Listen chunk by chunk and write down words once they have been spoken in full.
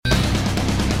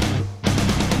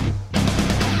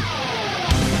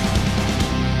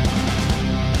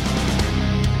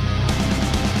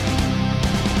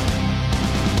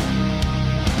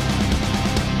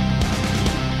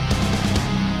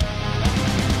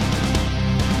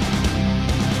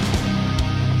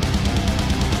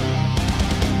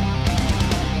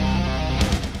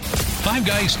five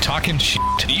guys talking shit.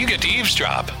 You get to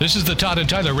eavesdrop. This is the Todd and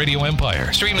Tyler Radio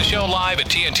Empire. Stream the show live at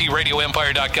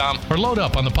TNTRadioEmpire.com or load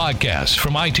up on the podcast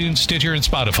from iTunes, Stitcher, and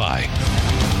Spotify.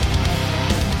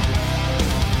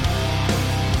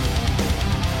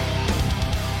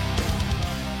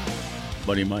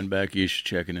 Buddy of mine back east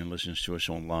checking in, listens to us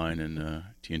online and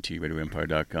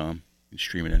TNTRadioEmpire.com. You can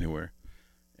stream it anywhere.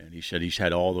 And he said he's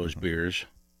had all those beers.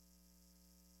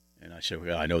 And I said,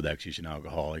 well, I know that because he's an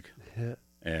alcoholic. Yeah.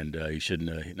 And he said,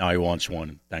 now he wants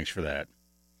one. Thanks for that.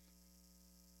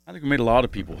 I think we made a lot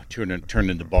of people turn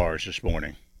into bars this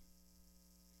morning.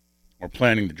 Or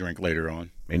planning to drink later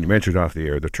on. And you mentioned off the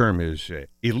air, the term is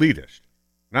elitist,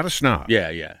 not a snob.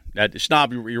 Yeah. That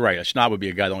snob, you're right. A snob would be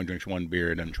a guy that only drinks one beer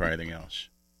and doesn't try anything else.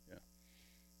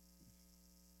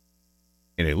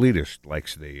 An elitist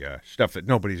likes the stuff that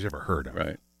nobody's ever heard of.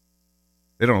 Right.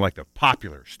 They don't like the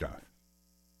popular stuff.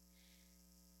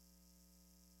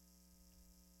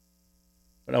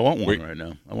 But I want one right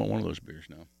now. I want one of those beers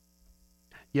now.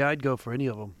 Yeah, I'd go for any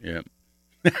of them. Yeah.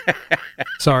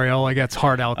 Sorry, all I got's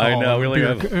hard alcohol. I know. We only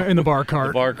have in the bar cart.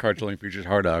 The bar cart's only features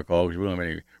hard alcohol because we don't have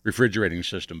any refrigerating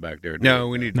system back there. No,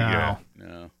 we need No.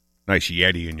 nice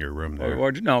Yeti in your room there.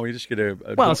 Or no, we just get a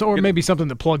maybe something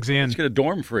that plugs in. Let's get a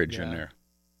dorm fridge in there.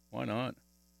 Why not?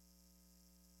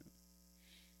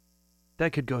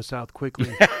 That could go south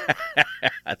quickly.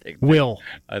 I think will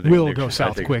Nick's, go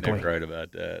south quickly. Nick's right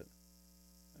about that.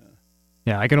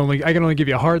 Yeah, I can only give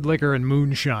you hard liquor and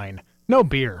moonshine. No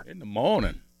beer. In the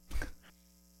morning.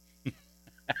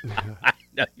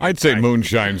 I'd say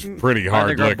moonshine's pretty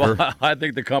hard liquor. I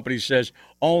think the company says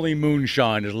only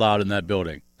moonshine is allowed in that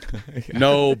building.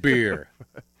 No beer.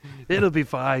 It'll be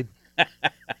fine.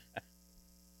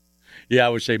 Yeah, I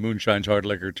would say moonshine's hard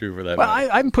liquor, too, for that. Well,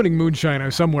 I'm putting moonshine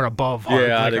somewhere above hard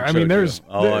liquor. I think so, there's too.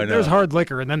 there's hard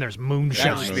liquor, and then there's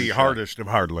moonshine. That's the hardest of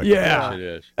hard liquor. Yeah, Yes, it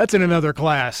is. That's in another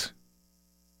class.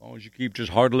 As long as you keep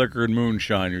just hard liquor and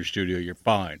moonshine in your studio, you're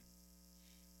fine.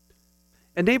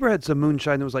 And Neighbor had some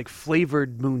moonshine that was like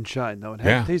flavored moonshine, though.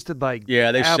 It tasted like they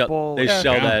apple.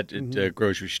 sell that at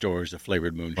grocery stores, the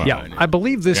flavored moonshine. Yeah, I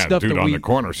believe this stuff dude that on the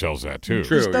corner sells that too.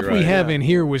 True, the stuff you're we right, have in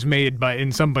here was made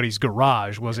in somebody's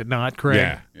garage, was it not,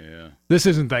 Craig? Yeah. This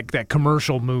isn't like that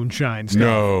commercial moonshine stuff.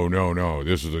 No.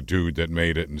 This is a dude that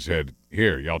made it and said,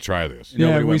 "Here, y'all try this."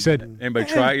 We said, anybody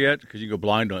try it yet? Because you go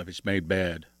blind on it if it's made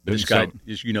bad. This guy,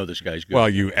 this guy's good. Well,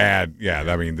 you add,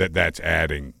 that's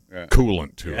adding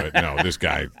coolant to it. No, this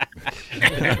guy,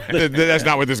 that's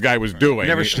not what this guy was doing.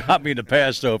 Never stopped me in the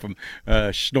past, though, from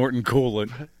snorting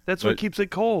coolant. That's what keeps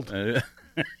it cold.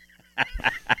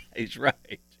 He's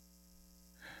right.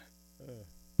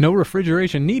 no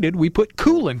refrigeration needed. We put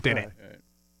coolant in it.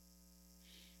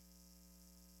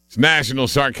 It's National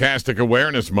Sarcastic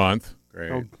Awareness Month.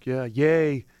 Great. Oh, yeah,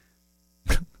 yay.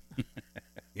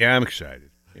 Yeah, I'm excited.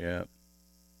 Yeah. I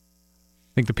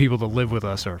think the people that live with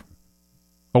us are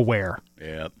aware.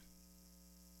 Yeah.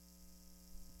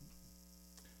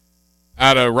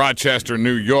 Out of Rochester,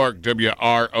 New York,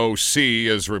 WROC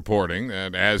is reporting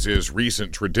that, as is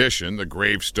recent tradition, the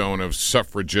gravestone of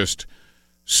suffragist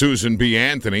Susan B.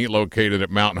 Anthony, located at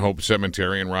Mount Hope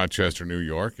Cemetery in Rochester, New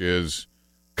York, is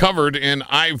covered in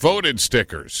I voted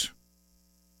stickers.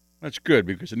 That's good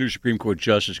because the new Supreme Court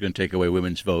justice is going to take away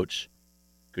women's votes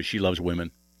because she loves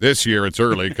women. This year it's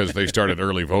early because they started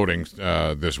early voting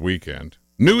this weekend.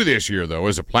 New this year, though,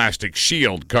 is a plastic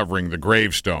shield covering the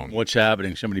gravestone. What's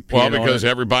happening? Somebody peeing on it? Well, because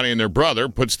everybody and their brother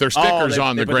puts their stickers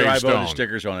on the they put their gravestone. I voted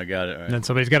stickers on it. Got it. Right. And then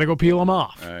somebody's got to go peel them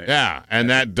off. Right. Yeah, and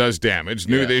that does damage.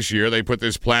 New this year, they put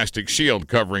this plastic shield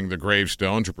covering the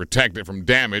gravestone to protect it from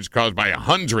damage caused by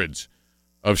hundreds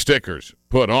of stickers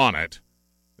put on it.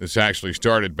 This actually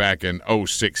started back in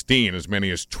 2016. As many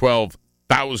as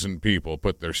 12,000 people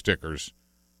put their stickers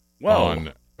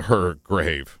on her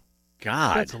grave.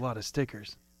 God. That's a lot of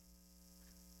stickers.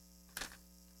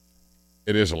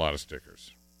 It is a lot of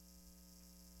stickers.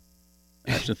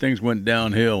 That's the things went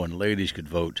downhill and ladies could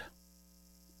vote.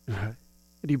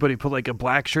 Anybody put like a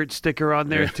black shirt sticker on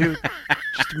there too?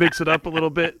 Just to mix it up a little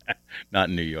bit? Not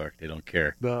in New York. They don't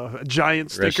care. A giant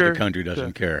The sticker? rest of the country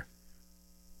doesn't care.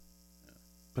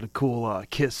 Put a cool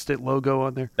Kiss logo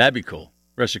on there? That'd be cool.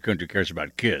 The rest of the country cares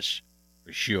about Kiss,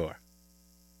 for sure.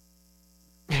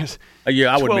 Yes.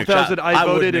 Yeah, I would mix 12,000 I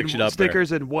voted mix it and up stickers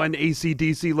there. and one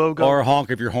AC/DC logo. Or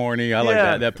honk if you're horny. I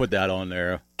like that. Put that on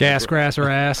there. Gas, grass, or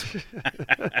ass.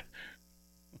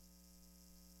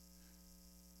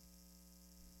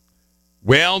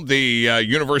 Well, the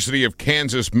University of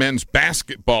Kansas men's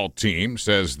basketball team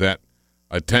says that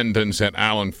attendance at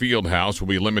Allen Fieldhouse will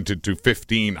be limited to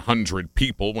 1,500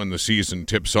 people when the season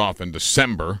tips off in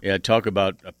December. Yeah, talk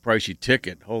about a pricey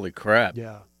ticket. Holy crap.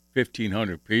 Yeah.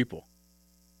 1,500 people.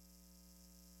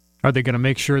 Are they going to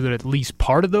make sure that at least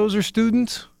part of those are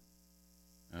students?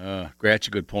 That's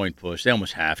a good point, Puss. They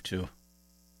almost have to.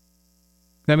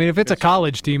 I mean, if it's a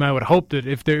college team, I would hope that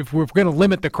if we're going to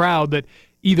limit the crowd, that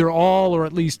either all or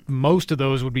at least most of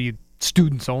those would be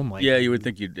students only. Yeah, you would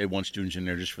think they'd want students in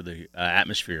there just for the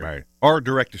atmosphere. Right. Or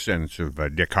direct descendants of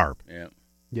Dick Harp. Yeah.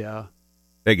 Yeah.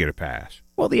 They get a pass.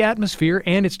 Well, the atmosphere,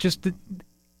 and it's just that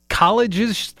college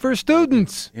is for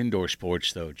students. Indoor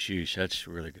sports, though, geez, that's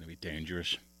really going to be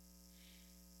dangerous.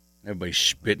 Everybody's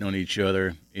spitting on each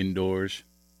other indoors.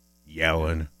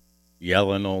 Yelling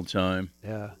all the time.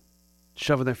 Yeah.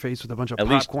 Shoving their face with a bunch of At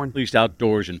popcorn. least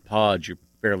outdoors in pods, you're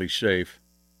fairly safe.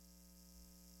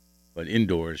 But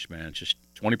indoors, man, it's just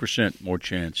 20% more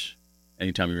chance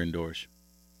anytime you're indoors.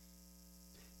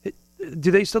 Do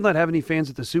they still not have any fans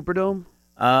at the Superdome?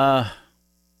 I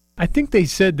think they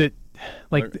said that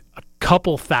like a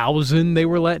couple thousand they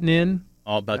were letting in.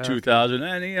 Oh, about 2,000.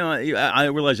 And, I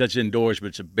realize that's indoors, but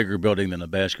it's a bigger building than a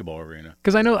basketball arena.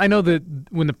 Because I know that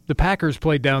when the Packers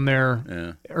played down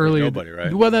there earlier, nobody,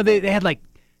 right? Well, they had like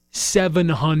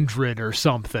 700 or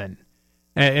something,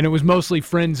 and it was mostly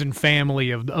friends and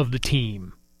family of the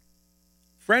team.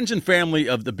 Friends and family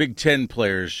of the Big Ten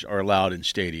players are allowed in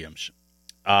stadiums.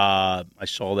 I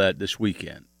saw that this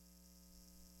weekend.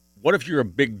 What if you're a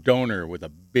big donor with a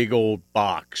big old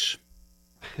box?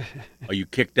 Are you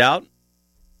kicked out?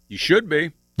 You should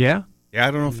be. Yeah? Yeah,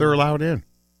 I don't know if they're allowed in.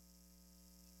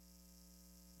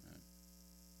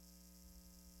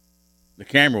 The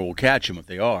camera will catch them if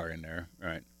they are in there.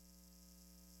 Right.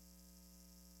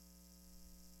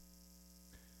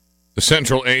 The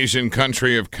Central Asian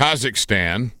country of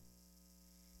Kazakhstan.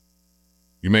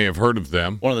 You may have heard of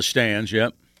them. One of the stands,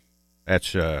 yep.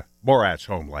 That's Borat's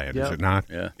homeland, is it not?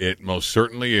 Yeah. It most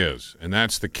certainly is. And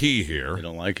that's the key here. They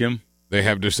don't like him? They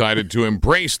have decided to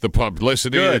embrace the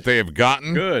publicity that they have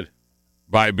gotten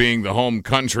by being the home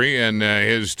country, and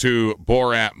his two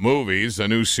Borat movies, a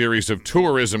new series of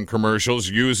tourism commercials,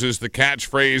 uses the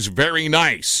catchphrase, very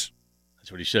nice.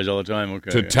 That's what he says all the time.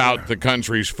 Okay. To tout the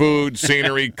country's food,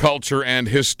 scenery, culture, and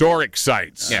historic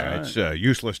sites. Yeah, it's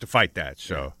useless to fight that,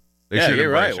 so they yeah, should you're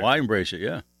embrace right. it. Why embrace it?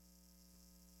 Yeah.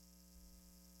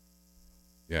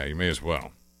 Yeah, you may as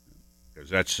well. Because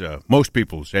that's most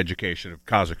people's education of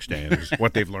Kazakhstan is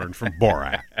what they've learned from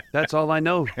Borat. That's all I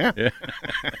know. Yeah.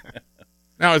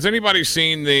 Now, has anybody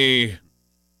seen the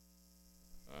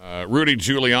Rudy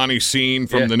Giuliani scene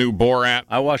from the new Borat?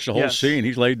 I watched the whole scene.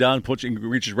 He's laid down,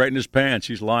 reaches right in his pants.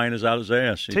 He's lying out his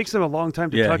ass. Takes him a long time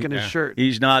to tuck in his shirt.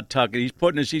 He's not tucking.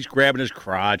 He's grabbing his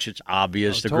crotch. It's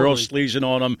obvious. The girl's sleazing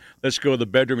on him. Let's go to the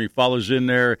bedroom. He follows in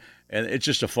there, and it's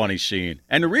just a funny scene.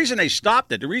 And the reason they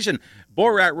stopped it, the reason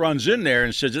Borat runs in there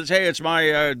and says, "Hey, it's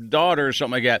my daughter," or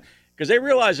something like that, because they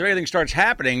realize if anything starts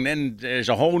happening, then there's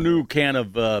a whole new can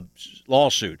of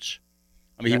lawsuits.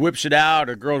 I mean, he whips it out,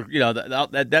 or girl,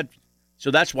 that. So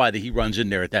that's why he runs in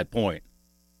there at that point.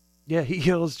 Yeah, he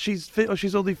yells, she's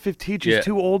only 15. She's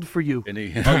too old for you. And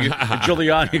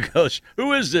Giuliani goes,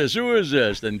 "Who is this? Who is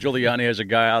this?" Then Giuliani has a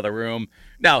guy out of the room.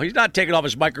 Now, he's not taking off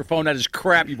his microphone. That is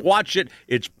crap. You watch it.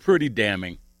 It's pretty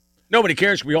damning. Nobody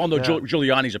cares. We all know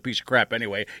Giuliani's a piece of crap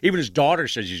anyway. Even his daughter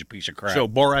says he's a piece of crap. So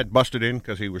Borat busted in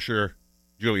because he was sure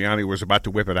Giuliani was about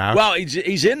to whip it out? Well,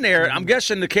 he's in there. I'm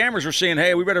guessing the cameras were saying,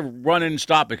 "Hey, we better run in and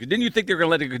stop it." Didn't you think they were going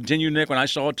to let it continue, Nick, when I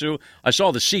saw it too? I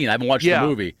saw the scene. I haven't watched the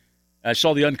movie. I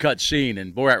saw the uncut scene,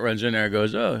 and Borat runs in there and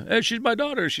goes, "Oh, hey, she's my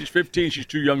daughter. She's 15. She's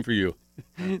too young for you."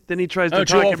 Then he tries to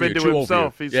talk him into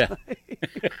himself. So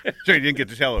you didn't get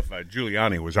to tell if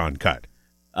Giuliani was uncut.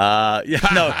 No, he's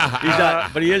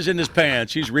not. But he is in his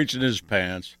pants. He's reaching his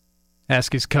pants.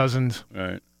 Ask his cousins.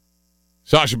 Right.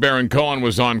 Sacha Baron Cohen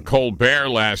was on Colbert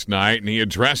last night, and he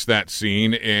addressed that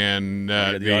scene in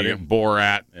the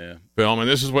Borat film. And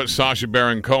this is what Sacha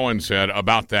Baron Cohen said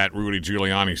about that Rudy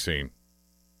Giuliani scene.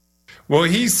 Well,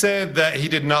 he said that he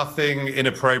did nothing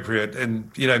inappropriate.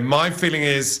 And, my feeling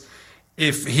is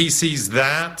if he sees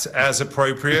that as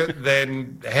appropriate,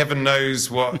 then heaven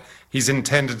knows what he's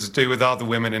intended to do with other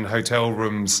women in hotel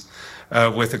rooms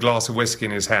with a glass of whiskey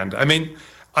in his hand. I mean,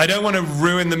 I don't want to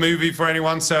ruin the movie for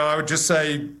anyone, so I would just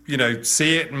say,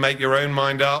 see it and make your own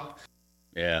mind up.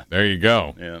 Yeah. There you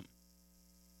go. Yeah.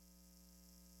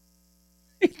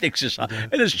 He thinks it's hot.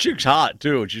 And this chick's hot,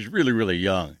 too, and she's really, really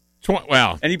young.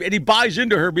 Well. And he buys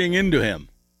into her being into him.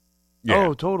 Yeah.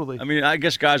 Oh, totally. I mean, I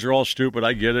guess guys are all stupid.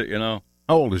 I get it, How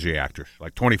old is the actress?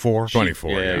 Like 24?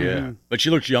 24. Yeah. Mm-hmm. But she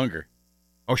looks younger.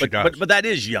 Oh, she does. But that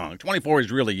is young. 24 is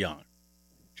really young.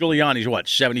 Giuliani's what,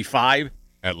 75?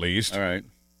 At least. All right.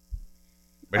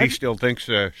 But he still thinks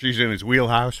she's in his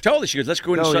wheelhouse. Totally. She goes, let's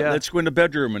go in the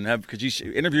bedroom and have, because he's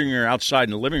interviewing her outside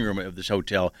in the living room of this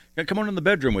hotel. Come on in the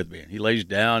bedroom with me. And he lays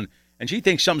down, and she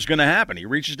thinks something's going to happen. He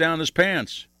reaches down in his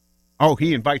pants. Oh,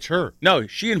 he invites her. No,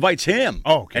 she invites him.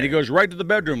 Oh, okay. And he goes right to the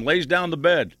bedroom, lays down the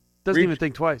bed. Doesn't even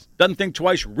think twice. Doesn't think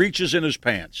twice, reaches in his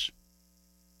pants.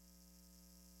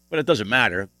 But it doesn't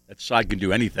matter. That side can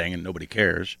do anything, and nobody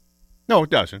cares. No, it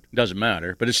doesn't. It doesn't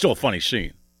matter, but it's still a funny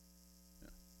scene.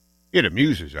 It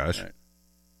amuses us. Right.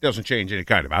 Doesn't change any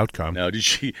kind of outcome. No, did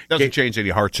she? Doesn't change any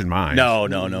hearts and minds. No.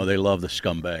 They love the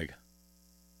scumbag.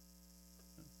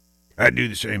 I'd do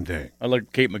the same thing. I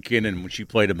like Kate McKinnon when she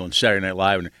played him on Saturday Night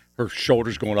Live, and her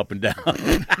shoulders going up and down.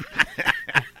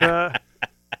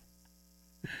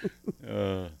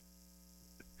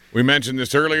 We mentioned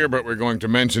this earlier, but we're going to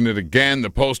mention it again. The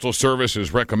Postal Service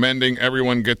is recommending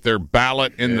everyone get their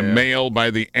ballot in the mail by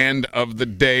the end of the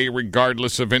day,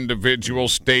 regardless of individual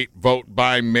state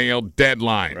vote-by-mail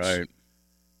deadlines. Right.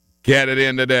 Get it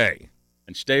in today.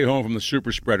 And stay home from the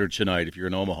super spreader tonight if you're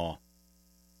in Omaha.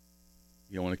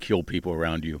 You don't want to kill people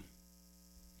around you.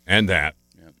 And that.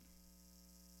 Yep.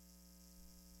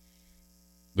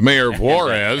 The mayor of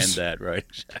Juarez. And that, right.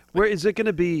 Where is it going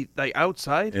to be, like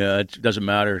outside? Yeah, it doesn't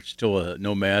matter. It's still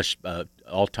no mask,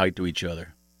 all tight to each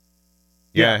other.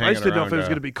 Yeah, I just didn't know if it was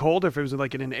going to be cold or if it was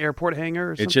like in an airport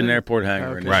hangar or something. It's in an airport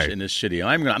hangar Okay. in this city.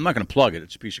 I'm not going to plug it.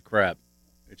 It's a piece of crap.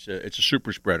 It's a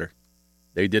super spreader.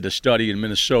 They did a study in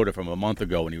Minnesota from a month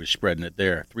ago when he was spreading it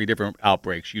there. 3 different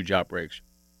outbreaks, huge outbreaks.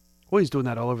 Well, he's doing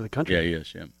that all over the country. Yeah, he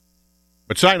is, yeah.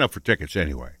 But sign up for tickets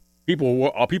anyway. People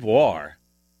are,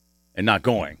 and not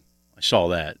going. I saw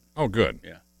that. Oh, good.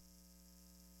 Yeah.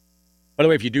 By the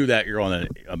way, if you do that, you're on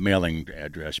a mailing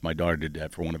address. My daughter did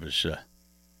that for one of his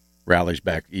rallies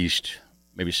back east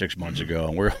maybe 6 months ago,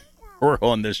 and we're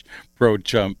on this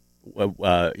pro-Trump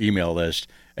email list.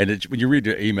 And when you read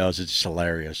the emails, it's just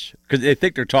hilarious because they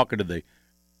think they're talking to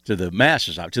the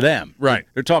masses out to them. Right.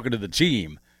 They're talking to the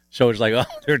team. So it's like, oh,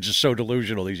 they're just so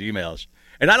delusional, these emails.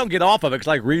 And I don't get off of it because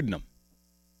I like reading them.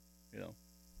 You know.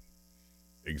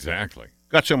 Exactly.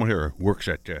 Got someone here who works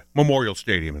at Memorial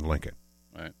Stadium in Lincoln.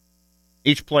 Right.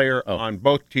 Each player on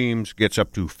both teams gets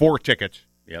up to 4 tickets.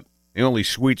 Yep. The only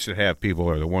suites that have people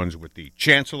are the ones with the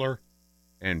Chancellor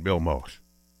and Bill Mose.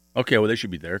 Okay, well, they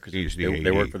should be there because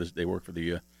they work for this. They work for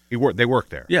the. They work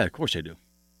there. Yeah, of course they do.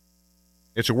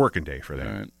 It's a working day for them.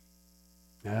 All right.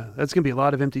 Yeah, that's going to be a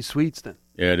lot of empty suites then.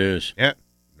 Yeah, it is. Yeah.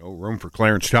 No room for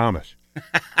Clarence Thomas.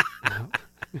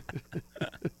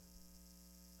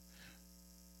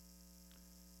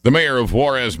 The mayor of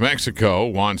Juarez, Mexico,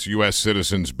 wants U.S.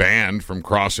 citizens banned from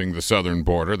crossing the southern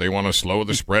border. They want to slow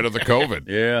the spread of the COVID.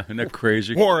 Yeah, isn't that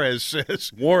crazy? Juarez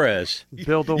says. Juarez.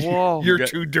 Build a wall. You're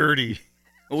too dirty.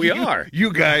 We are.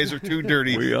 You guys are too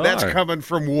dirty. We are. That's coming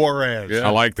from Juarez. Yeah.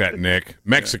 I like that, Nick.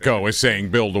 Mexico is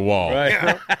saying build a wall.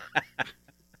 Right.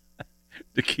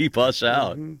 To keep us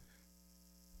out. Mm-hmm.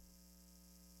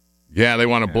 Yeah, they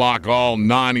want to block all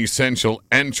non-essential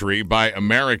entry by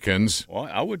Americans. Well,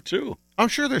 I would too. I'm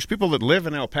sure there's people that live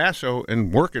in El Paso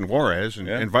and work in Juarez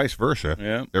and vice versa.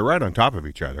 Yeah. They're right on top of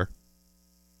each other.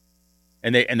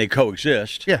 And they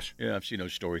coexist. Yes. Yeah, I've seen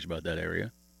those stories about that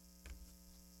area.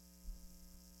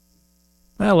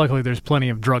 Well, luckily there's plenty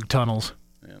of drug tunnels.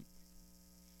 Yeah,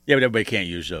 but everybody can't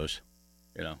use those.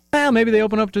 You know. Well, maybe they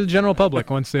open up to the general public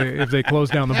if they close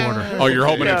down the border. Oh, you're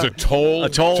hoping it's a toll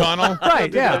tunnel?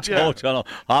 Right, yeah. A toll tunnel.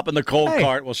 Hop in the cold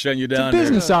cart. We'll send you It's a down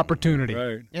business there. opportunity.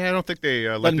 Right. Yeah, I don't think they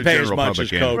let Doesn't the pay as general much public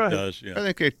as in. Coke Right. does. Yeah. I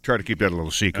think they try to keep that a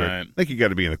little secret. Right. I think you got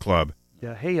to be in a club.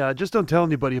 Yeah, hey, just don't tell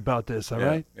anybody about this, all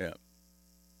right? Yeah.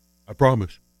 I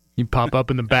promise. You pop up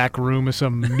in the back room of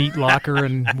some meat locker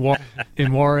in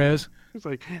Juarez. It's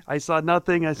like, I saw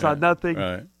nothing, I saw nothing.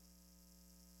 Right.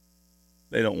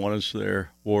 They don't want us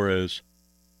there. Juarez.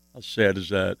 How sad is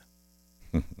that?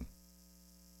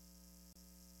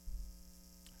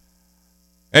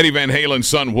 Eddie Van Halen's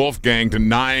son Wolfgang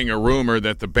denying a rumor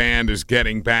that the band is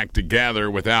getting back together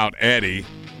without Eddie.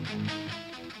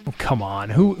 Oh, come on.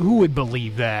 Who would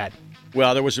believe that?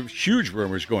 Well, there was some huge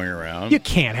rumors going around. You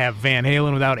can't have Van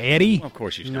Halen without Eddie. Well, of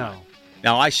course he's No. not.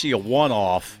 Now, I see a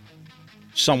one-off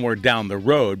somewhere down the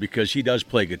road because he does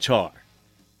play guitar.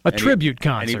 A tribute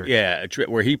concert.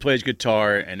 Where he plays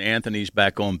guitar and Anthony's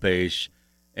back on bass.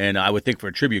 And I would think for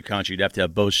a tribute concert, you'd have to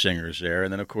have both singers there.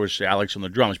 And then, of course, Alex on the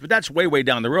drums. But that's way, way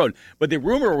down the road. But the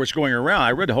rumor was going around.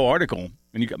 I read the whole article,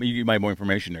 and you might have more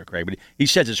information there, Craig. But he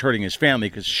says it's hurting his family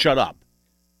because shut up.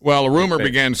 Well, a rumor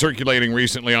began circulating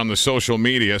recently on the social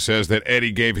media, says that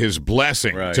Eddie gave his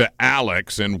blessing to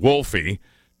Alex and Wolfie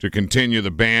to continue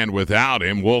the band without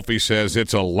him. Wolfie says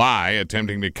it's a lie,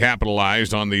 attempting to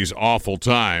capitalize on these awful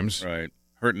times. Right.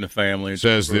 hurting the family.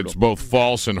 Says it's both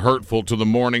false and hurtful to the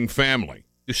mourning family.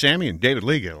 Do Sammy and David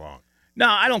Lee get along? No,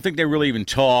 I don't think they really even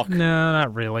talk. No,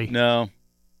 not really. No.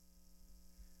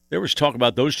 There was talk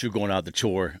about those two going out the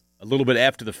tour a little bit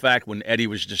after the fact when Eddie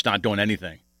was just not doing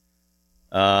anything.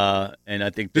 And I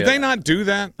think did they not do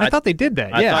that? I thought they did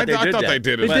that. Yeah, I thought they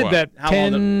did as They well. did that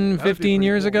 10, 15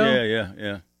 years ago.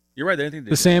 Yeah. You're right. I think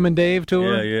The Sam and Dave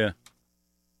tour. Yeah.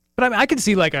 But I could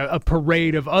see like a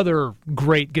parade of other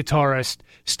great guitarists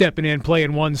stepping in,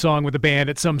 playing one song with the band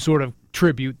at some sort of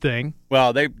tribute thing.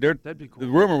 Well, that'd be cool. The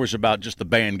rumor was about just the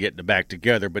band getting back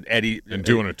together, but Eddie and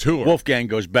doing a tour. Wolfgang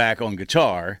goes back on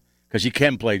guitar because he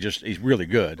can play. He's really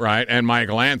good. Right, and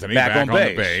Michael Anthony back on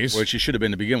the bass, which he should have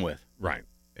been to begin with. Right.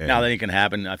 And now that ain't gonna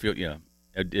happen. I feel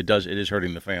it does. It is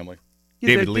hurting the family.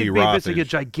 David Lee Roth missing a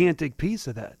gigantic piece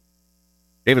of that.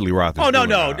 David Lee Roth.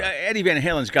 No. Eddie Van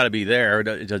Halen's got to be there.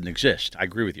 It doesn't exist. I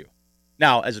agree with you.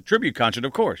 Now, as a tribute concert,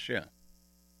 of course, yeah.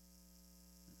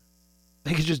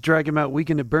 They could just drag him out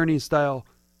Weekend at Bernie's style.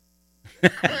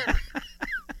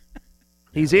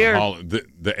 He's here.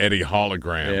 The Eddie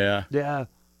hologram. Yeah.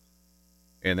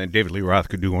 And then David Lee Roth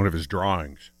could do one of his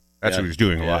drawings. That's what he's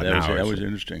doing a lot now. That was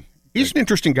interesting. He's an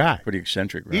interesting guy. Pretty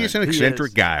eccentric, right? He's an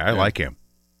eccentric guy. I like him.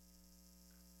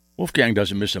 Wolfgang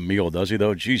doesn't miss a meal, does he,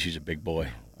 though? Jeez, he's a big boy.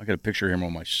 I got a picture of him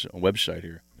on my website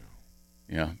here.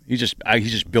 Yeah, he's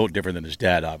just built different than his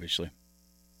dad, obviously.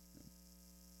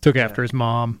 Took after his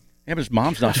mom. Yeah, but his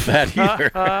mom's not fat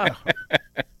either.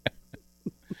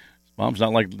 His mom's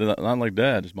not like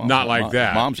dad. His mom's not like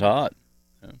that. Mom's hot.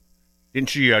 Didn't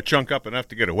she chunk up enough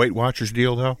to get a Weight Watchers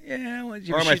deal, though? Yeah. Well,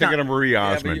 or am I thinking of Marie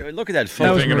Osmond? Yeah, look at that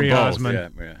photo. That was Marie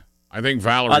Osmond. Yeah. I think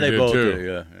Valerie they did both too. do,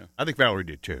 yeah. I think Valerie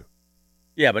did too.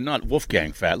 Yeah, but not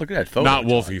Wolfgang fat. Look at that photo. Not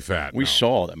Wolfie fat. We no.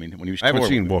 saw it. I mean, when he was I haven't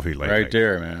touring seen Wolfie lately. Right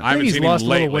there, man. I haven't he's seen lost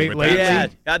him a little lately. weight with that.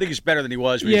 lately. Yeah, I think he's better than he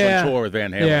was when he was on tour with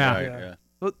Van Halen. Yeah. Right? Yeah.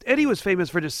 Well, Eddie was famous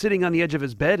for just sitting on the edge of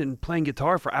his bed and playing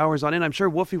guitar for hours on end. I'm sure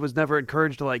Wolfie was never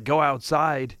encouraged to go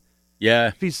outside. Yeah.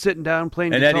 If he's sitting down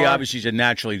playing and guitar. Eddie obviously is a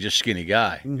naturally just skinny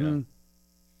guy. Mm-hmm.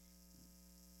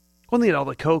 Well, they had all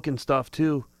the coke and stuff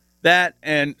too. That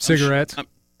and cigarettes.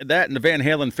 That and the Van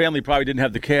Halen family probably didn't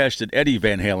have the cash that Eddie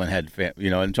Van Halen had. You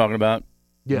know what I'm talking about?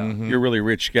 Yeah. Mm-hmm. You're a really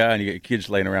rich guy and you get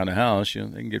kids laying around the house. They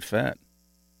can get fat.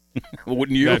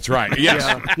 Wouldn't you? That's right. Yes.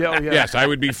 Yeah. Yes, I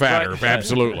would be fatter. Right.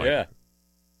 Absolutely. Yeah.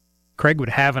 Craig would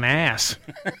have an ass.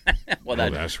 Well,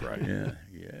 that's right. Yeah.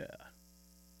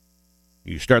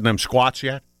 You starting them squats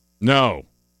yet? No.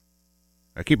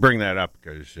 I keep bringing that up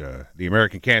because the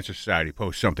American Cancer Society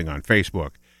posts something on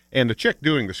Facebook, and the chick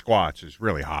doing the squats is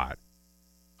really hot.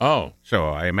 Oh. So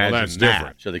I imagine that's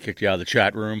different. So they kicked you out of the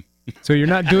chat room? So you're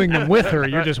not doing them with her.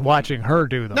 You're just watching her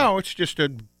do them. No, it's just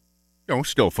a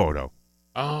still photo.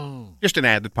 Oh. Just an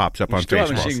ad that pops up on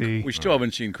Facebook. We still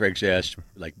haven't seen Craig's ass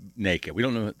naked. We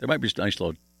don't know. There might be a nice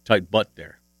little tight butt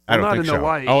there. I don't not think in so.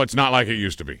 Hawaii. Oh, it's not like it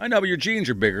used to be. I know, but your jeans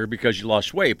are bigger because you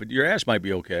lost weight, but your ass might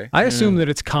be okay. I assume that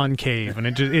it's concave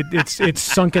and it's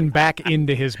sunken back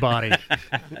into his body.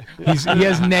 He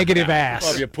has negative ass.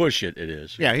 Well, if you push it, it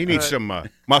is. Yeah, he needs some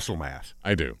muscle mass.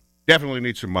 I do. Definitely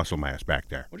needs some muscle mass back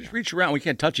there. Well, just reach around. We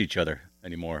can't touch each other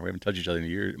anymore. We haven't touched each other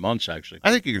in months, actually.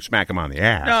 I think you can smack him on the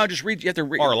ass. No, just reach. You have to,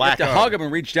 Or you have to hug him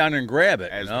and reach down and grab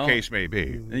it. As the case may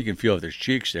be. Then you can feel if there's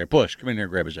cheeks there. Push. Come in here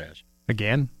and grab his ass.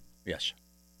 Again? Yes.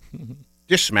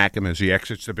 Just smack him as he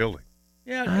exits the building.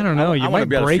 Yeah. I don't know. You might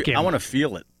break him. I want to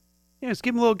feel it. Yeah, just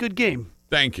give him a little good game.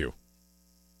 Thank you.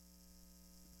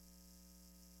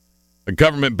 A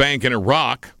government bank in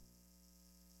Iraq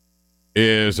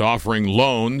is offering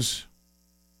loans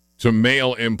to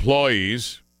male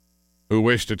employees who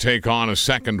wish to take on a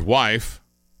second wife.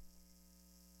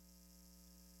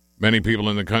 Many people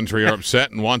in the country are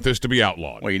upset and want this to be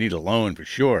outlawed. Well, you need a loan for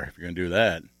sure if you're going to do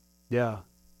that. Yeah.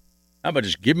 How about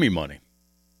just give me money?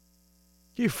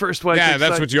 Your first wife. Yeah,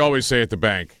 that's what you always say at the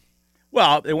bank.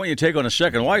 Well, when you take on a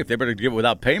second wife, they better give it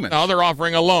without payments. No, they're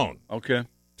offering a loan. Okay.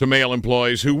 To male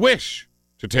employees who wish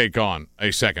to take on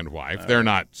a second wife. They're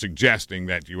not suggesting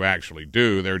that you actually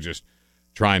do. They're just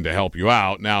trying to help you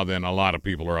out. Now then, a lot of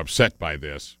people are upset by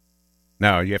this.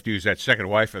 Now, you have to use that second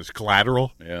wife as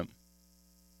collateral? Yeah.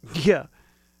 Yeah.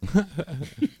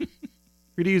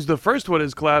 We'd use the first one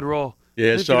as collateral.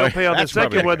 Yeah, if sorry. you don't pay on the That's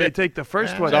second probably- one, they take the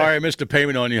first one. Sorry, I missed a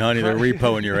payment on you, honey. They're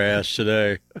repoing your ass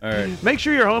today. All right. Make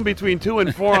sure you're home between 2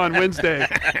 and 4 on Wednesday.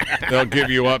 They'll give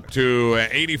you up to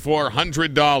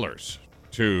 $8,400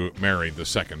 to marry the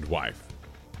second wife.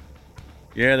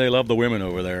 Yeah, they love the women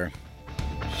over there.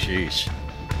 Jeez.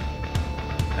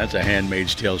 That's a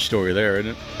Handmaid's Tale story there,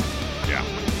 isn't it? Yeah.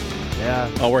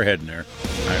 Yeah. Oh, we're heading there.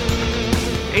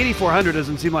 8,400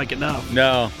 doesn't seem like enough.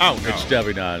 No. Oh, no. It's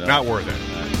definitely not enough. Not worth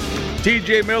it.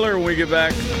 TJ Miller when we get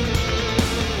back.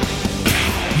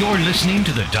 You're listening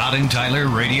to the Todd and Tyler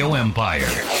Radio Empire.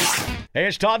 Hey,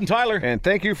 it's Todd and Tyler. And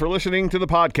thank you for listening to the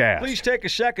podcast. Please take a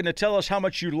second to tell us how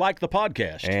much you like the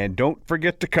podcast. And don't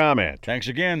forget to comment. Thanks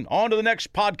again. On to the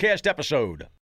next podcast episode.